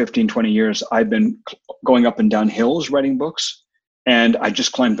last 10, 15, 20 years, I've been going up and down hills writing books, and I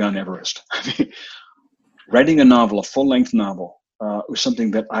just climbed Mount Everest. I mean, writing a novel, a full-length novel, was something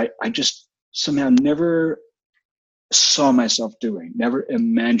that I just somehow never saw myself doing, never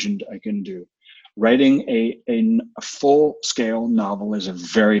imagined I can do. Writing a full-scale novel is a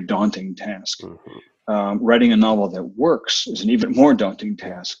very daunting task. Writing a novel that works is an even more daunting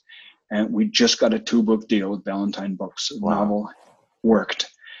task. And we just got a 2-book deal with Ballantine Books. The novel worked.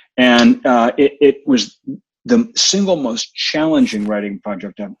 And it was the single most challenging writing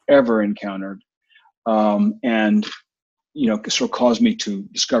project I've ever encountered. And, you know, sort of caused me to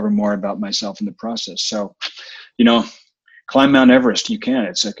discover more about myself in the process. So, you know, climb Mount Everest, you can.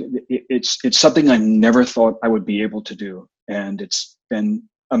 It's like, it's something I never thought I would be able to do. And it's been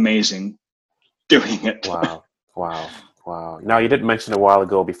amazing doing it. Wow. Now, you did mention a while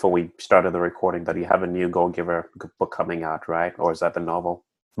ago before we started the recording that you have a new Go Giver book coming out, right? Or is that the novel?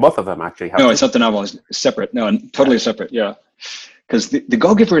 Both of them actually have. No, it's not the novel. It's separate. No, totally separate. Yeah. Because the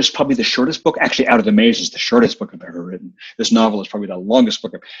Go Giver is probably the shortest book. Actually, Out of the Maze is the shortest book I've ever written. This novel is probably the longest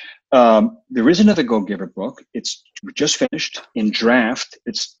book. There is another Go Giver book. It's just finished in draft.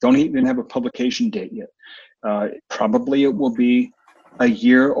 It's don't even have a publication date yet. Probably it will be a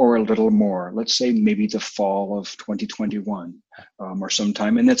year or a little more. Let's say maybe the fall of 2021 or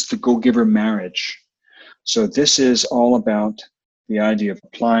sometime. And that's the Go Giver Marriage. So this is all about the idea of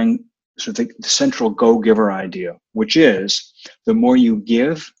applying sort of the central Go Giver idea, which is the more you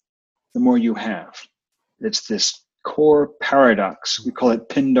give, the more you have. It's this core paradox. We call it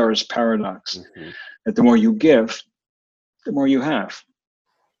Pindar's paradox, that the more you give, the more you have.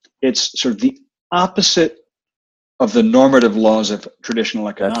 It's sort of the opposite of the normative laws of traditional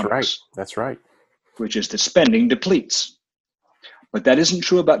economics. That's right. Which is that spending depletes. But that isn't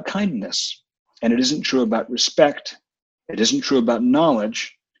true about kindness, and it isn't true about respect. It isn't true about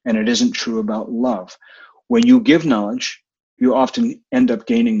knowledge, and it isn't true about love. When you give knowledge, you often end up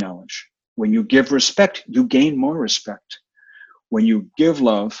gaining knowledge. When you give respect, you gain more respect. When you give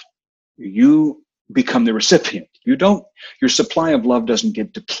love, you become the recipient. Your supply of love doesn't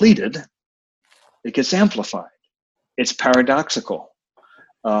get depleted, it gets amplified. It's paradoxical.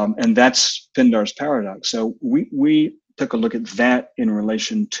 And that's Pindar's paradox. So we took a look at that in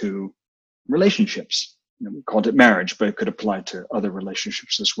relation to relationships. You know, we called it marriage, but it could apply to other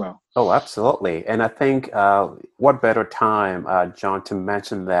relationships as well. Oh, absolutely. And I think what better time, John, to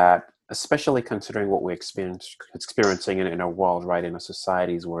mention that, especially considering what we're experiencing in our world, right, in our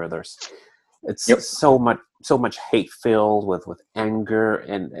societies where it's so much hate filled with anger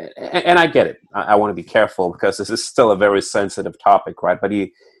and I get it. I want to be careful because this is still a very sensitive topic, right? But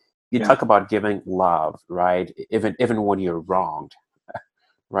you talk about giving love, right? Even when you're wronged,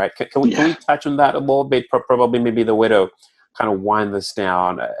 right? Can we touch on that a little bit? Probably maybe the way to kind of wind this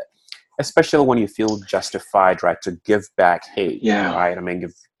down, especially when you feel justified, right, to give back hate, right? I mean,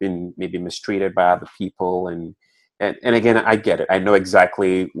 you've been maybe mistreated by other people and again, I get it. I know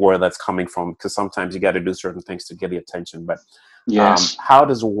exactly where that's coming from because sometimes you got to do certain things to get the attention. But how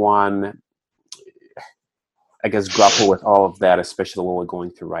does one, I guess, grapple with all of that, especially what we're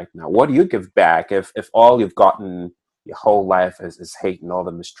going through right now? What do you give back if all you've gotten your whole life is hate and all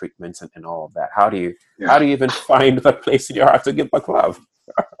the mistreatments and all of that? How do you even find that place in your heart to give back love?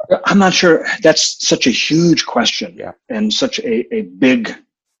 I'm not sure. That's such a huge question and such a big.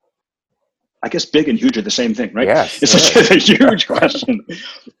 I guess big and huge are the same thing, right? Yes, it's such a huge question.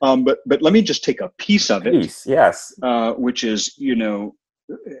 But let me just take a piece of it. Which is, you know,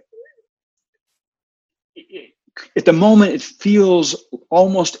 at the moment it feels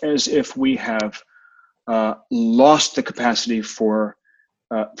almost as if we have lost the capacity for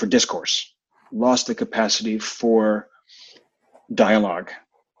discourse, lost the capacity for dialogue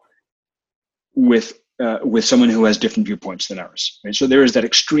with someone who has different viewpoints than ours. Right? So there is that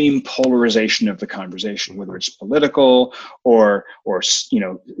extreme polarization of the conversation, whether it's political or you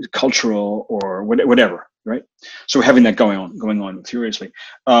know, cultural or whatever, right? So we're having that going on furiously.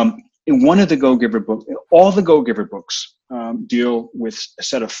 In one of the Go Giver books, all the Go Giver books deal with a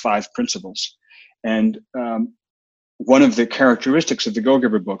set of 5 principles. And one of the characteristics of the Go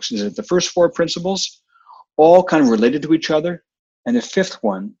Giver books is that the first 4 principles all kind of related to each other, and the 5th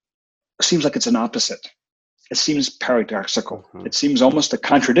one seems like it's an opposite. It seems paradoxical. It seems almost to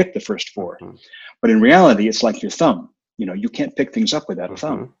contradict the first 4. But in reality, it's like your thumb. You know, you can't pick things up without a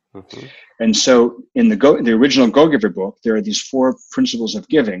thumb. And so in the original Go Giver book, there are these 4 principles of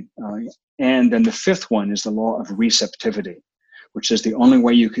giving. And then the 5th one is the law of receptivity, which says the only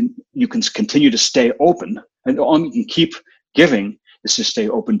way you can continue to stay open, and the only you can keep giving, is to stay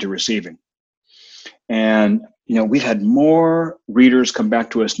open to receiving. And we've had more readers come back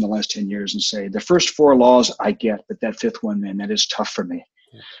to us in the last 10 years and say, the first 4 laws I get, but that 5th one, man, that is tough for me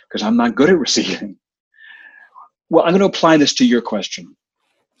because I'm not good at receiving. Well, I'm going to apply this to your question.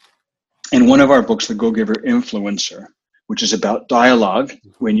 In one of our books, The Go-Giver Influencer, which is about dialogue,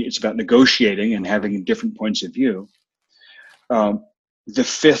 it's about negotiating and having different points of view, the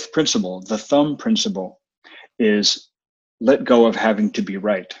 5th principle, the thumb principle, is let go of having to be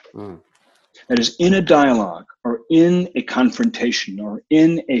right. That is, in a dialogue or in a confrontation or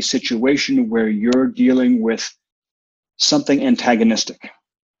in a situation where you're dealing with something antagonistic,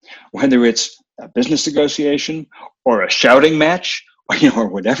 whether it's a business negotiation or a shouting match, or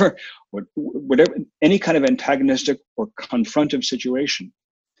whatever, any kind of antagonistic or confrontive situation,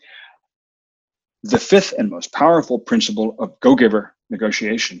 the 5th and most powerful principle of Go-Giver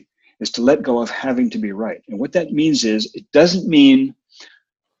negotiation is to let go of having to be right. And what that means is, it doesn't mean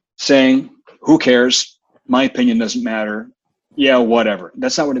saying, who cares? My opinion doesn't matter. Yeah, whatever.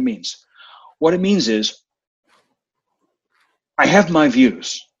 That's not what it means. What it means is, I have my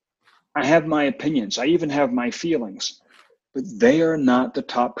views. I have my opinions. I even have my feelings. But they are not the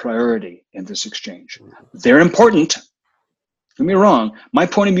top priority in this exchange. They're important. Don't get me wrong. My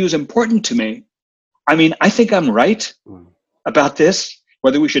point of view is important to me. I mean, I think I'm right about this,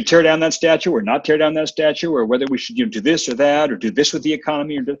 whether we should tear down that statue or not tear down that statue, or whether we should do this or that, or do this with the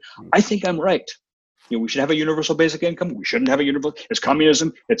economy. I think I'm right. We should have a universal basic income. We shouldn't have a universal. It's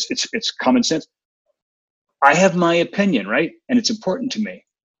communism. It's common sense. I have my opinion, right? And it's important to me.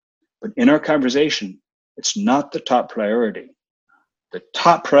 But in our conversation, it's not the top priority. The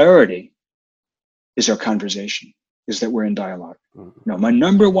top priority is our conversation, is that we're in dialogue. No, my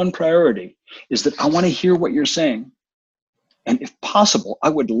number one priority is that I want to hear what you're saying. And if possible, I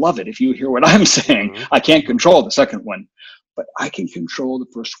would love it if you hear what I'm saying. I can't control the second one, but I can control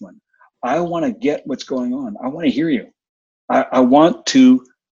the first one. I want to get what's going on. I want to hear you. I want to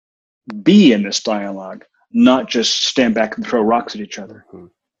be in this dialogue, not just stand back and throw rocks at each other.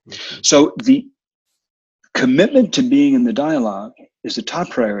 So the commitment to being in the dialogue is the top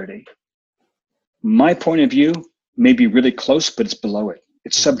priority. My point of view may be really close, but it's below it.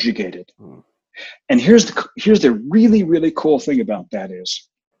 It's subjugated. And here's the really, really cool thing about that is,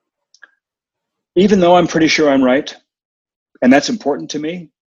 even though I'm pretty sure I'm right, and that's important to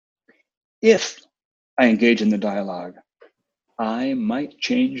me, if I engage in the dialogue, I might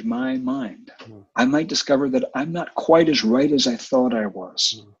change my mind. I might discover that I'm not quite as right as I thought I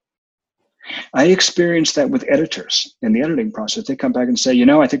was. I experienced that with editors in the editing process. They come back and say,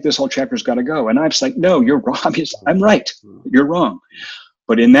 I think this whole chapter's got to go. And I'm just like, no, you're wrong. I'm right. You're wrong.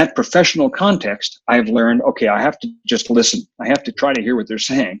 But in that professional context, I've learned, okay, I have to just listen. I have to try to hear what they're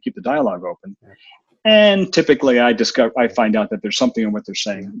saying, keep the dialogue open. And typically I find out that there's something in what they're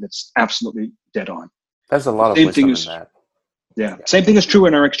saying that's absolutely dead on. There's a lot of wisdom in that. Yeah. Same thing is true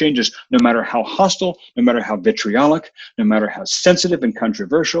in our exchanges, no matter how hostile, no matter how vitriolic, no matter how sensitive and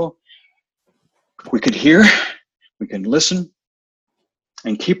controversial. We could hear, we can listen,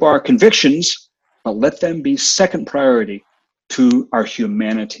 and keep our convictions, but let them be second priority to our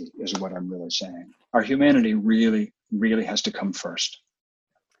humanity, is what I'm really saying. Our humanity really, really has to come first.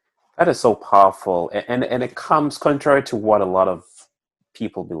 That is so powerful. And it comes contrary to what a lot of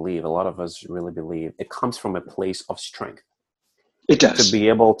people believe, a lot of us really believe. It comes from a place of strength. It does. To be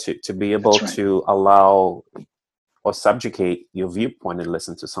able to allow or subjugate your viewpoint and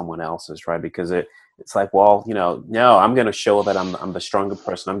listen to someone else's, right? Because it's like, well, no, I'm going to show that I'm the stronger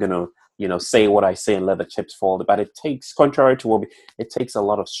person. I'm going to, say what I say and let the chips fall. But it takes, contrary to what it takes a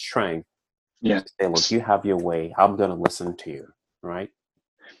lot of strength. Yeah. To say, look, you have your way. I'm going to listen to you, right?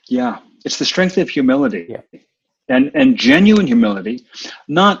 Yeah. It's the strength of humility. Yeah. And genuine humility,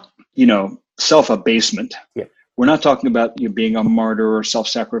 not, self-abasement. Yeah. We're not talking about you being a martyr or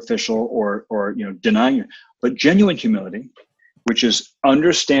self-sacrificial or denying, but genuine humility, which is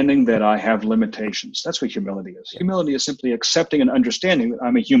understanding that I have limitations. That's what humility is. Yeah. Humility is simply accepting and understanding that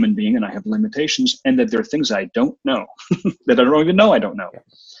I'm a human being and I have limitations, and that there are things I don't know that I don't even know I don't know. Yeah.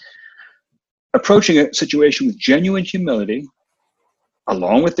 Approaching a situation with genuine humility,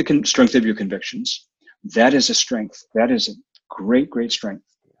 along with the strength of your convictions, that is a strength. That is a great, great strength.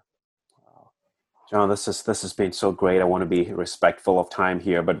 John, this has been so great. I want to be respectful of time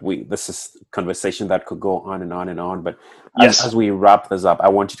here, but this is a conversation that could go on and on and on. But as we wrap this up, I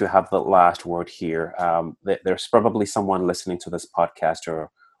want you to have the last word here. There's probably someone listening to this podcast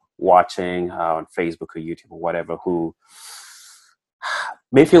or watching on Facebook or YouTube or whatever who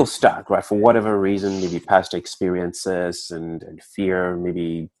may feel stuck, right? For whatever reason, maybe past experiences and fear,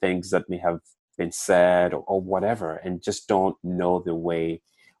 maybe things that may have been said or whatever, and just don't know the way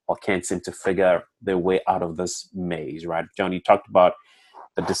or can't seem to figure their way out of this maze, right? John, you talked about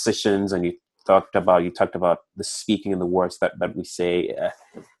the decisions, and you talked about the speaking and the words that we say.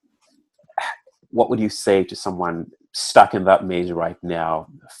 What would you say to someone stuck in that maze right now,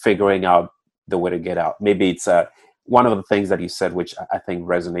 figuring out the way to get out? Maybe it's one of the things that you said, which I think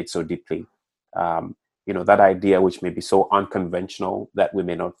resonates so deeply. That idea which may be so unconventional that we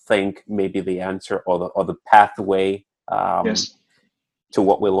may not think may be the answer or the pathway yes. to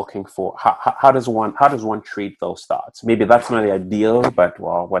what we're looking for. How does one treat those thoughts? Maybe that's not the ideal, but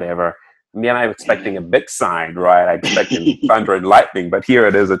well, whatever. I'm expecting a big sign, right? I'm expecting thunder and lightning, but here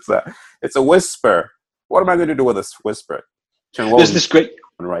it is. It's a whisper. What am I going to do with this whisper? There's this great,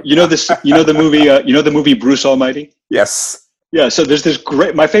 right? The movie Bruce Almighty? Yes. Yeah. So there's this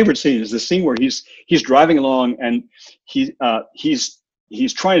great. My favorite scene is the scene where he's driving along and he's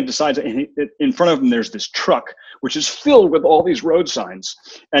trying to decide. And in front of him, there's this truck which is filled with all these road signs,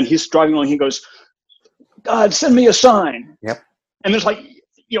 and he's driving along. He goes, "God, send me a sign." Yep. And there's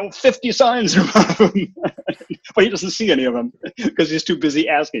 50 signs in front of him, but he doesn't see any of them because he's too busy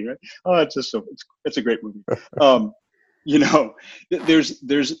asking, right? Oh, it's a great movie. I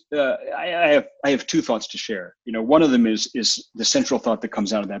have two thoughts to share. One of them is the central thought that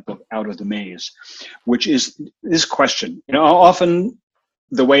comes out of that book, Out of the Maze, which is this question. Often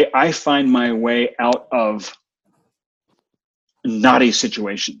the way I find my way out of knotty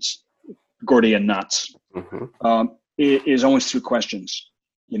situations, Gordian knots, is always through questions.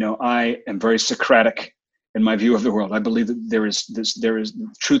 I am very Socratic in my view of the world. I believe that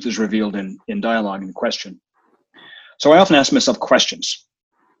truth is revealed in dialogue and question. So I often ask myself questions.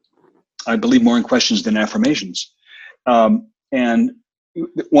 I believe more in questions than affirmations. And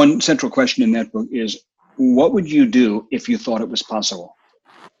one central question in that book is, what would you do if you thought it was possible?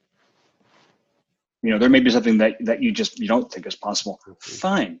 There may be something that you don't think is possible.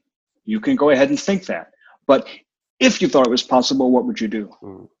 Fine. You can go ahead and think that. But if you thought it was possible, what would you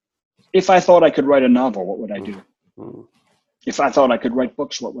do? If I thought I could write a novel, what would I do? If I thought I could write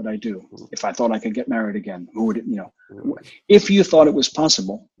books, what would I do? If I thought I could get married again, who would it, If you thought it was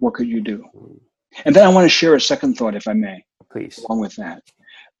possible, what could you do? And then I want to share a second thought, if I may, please, along with that,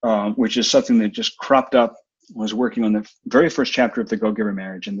 which is something that just cropped up. I was working on the very first chapter of The Go-Giver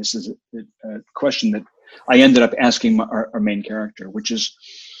Marriage, and this is a question that I ended up asking our main character, which is,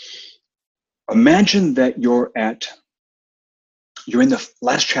 imagine that you're in the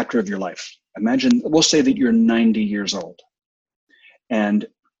last chapter of your life. Imagine, we'll say that you're 90 years old, and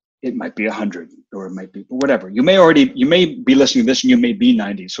it might be 100, or it might be whatever. You may be listening to this and you may be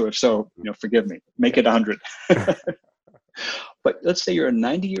 90. So if so, forgive me, make it 100. But let's say you're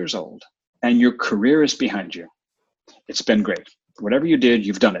 90 years old and your career is behind you. It's been great. Whatever you did,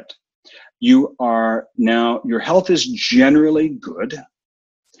 you've done it. You are now, your health is generally good.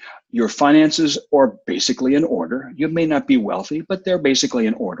 Your finances are basically in order. You may not be wealthy, but they're basically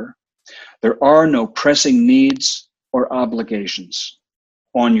in order. There are no pressing needs or obligations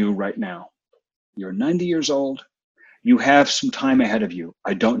on you right now. You're 90 years old. You have some time ahead of you.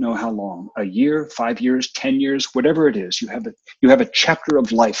 I don't know how long, a year, 5 years, 10 years, whatever it is. You have a chapter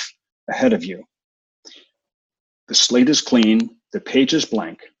of life ahead of you. The slate is clean. The page is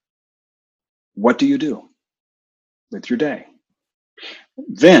blank. What do you do with your day?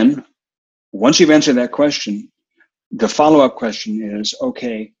 Then, once you've answered that question, the follow-up question is,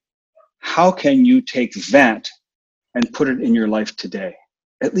 okay, how can you take that and put it in your life today,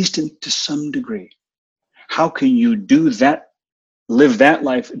 at least to some degree? How can you do that, live that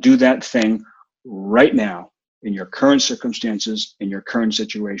life, do that thing right now in your current circumstances, in your current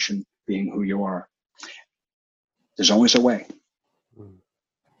situation, being who you are? There's always a way.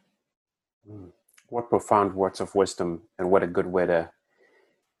 What profound words of wisdom, and what a good way to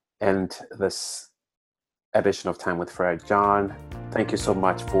end this edition of Time with Fred. John, thank you so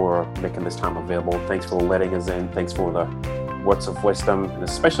much for making this time available. Thanks for letting us in. Thanks for the words of wisdom, and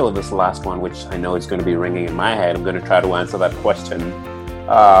especially this last one, which I know is going to be ringing in my head. I'm going to try to answer that question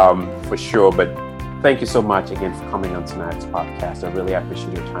for sure. But thank you so much again for coming on tonight's podcast. I really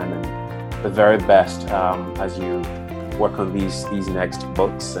appreciate your time, and the very best as you work on these next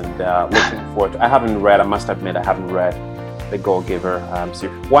books, and looking forward to, I must admit, I haven't read The Go-Giver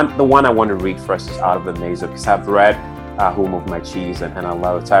series. The one I want to read first is Out of the Maze, because I've read Who Moved My Cheese, and I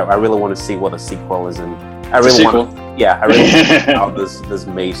love it. So I really want to see what the sequel is, and I really want to see how this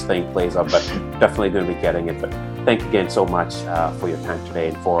maze thing plays out, but definitely going to be getting it. But thank you again so much for your time today,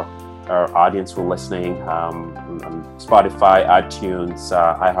 and for our audience who are listening. on Spotify, iTunes,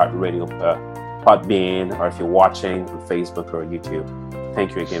 iHeartRadio, Podbean, or if you're watching on Facebook or YouTube.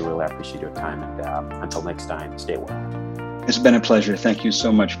 Thank you again. Really appreciate your time. And until next time, stay well. It's been a pleasure. Thank you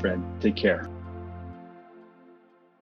so much, Fred. Take care.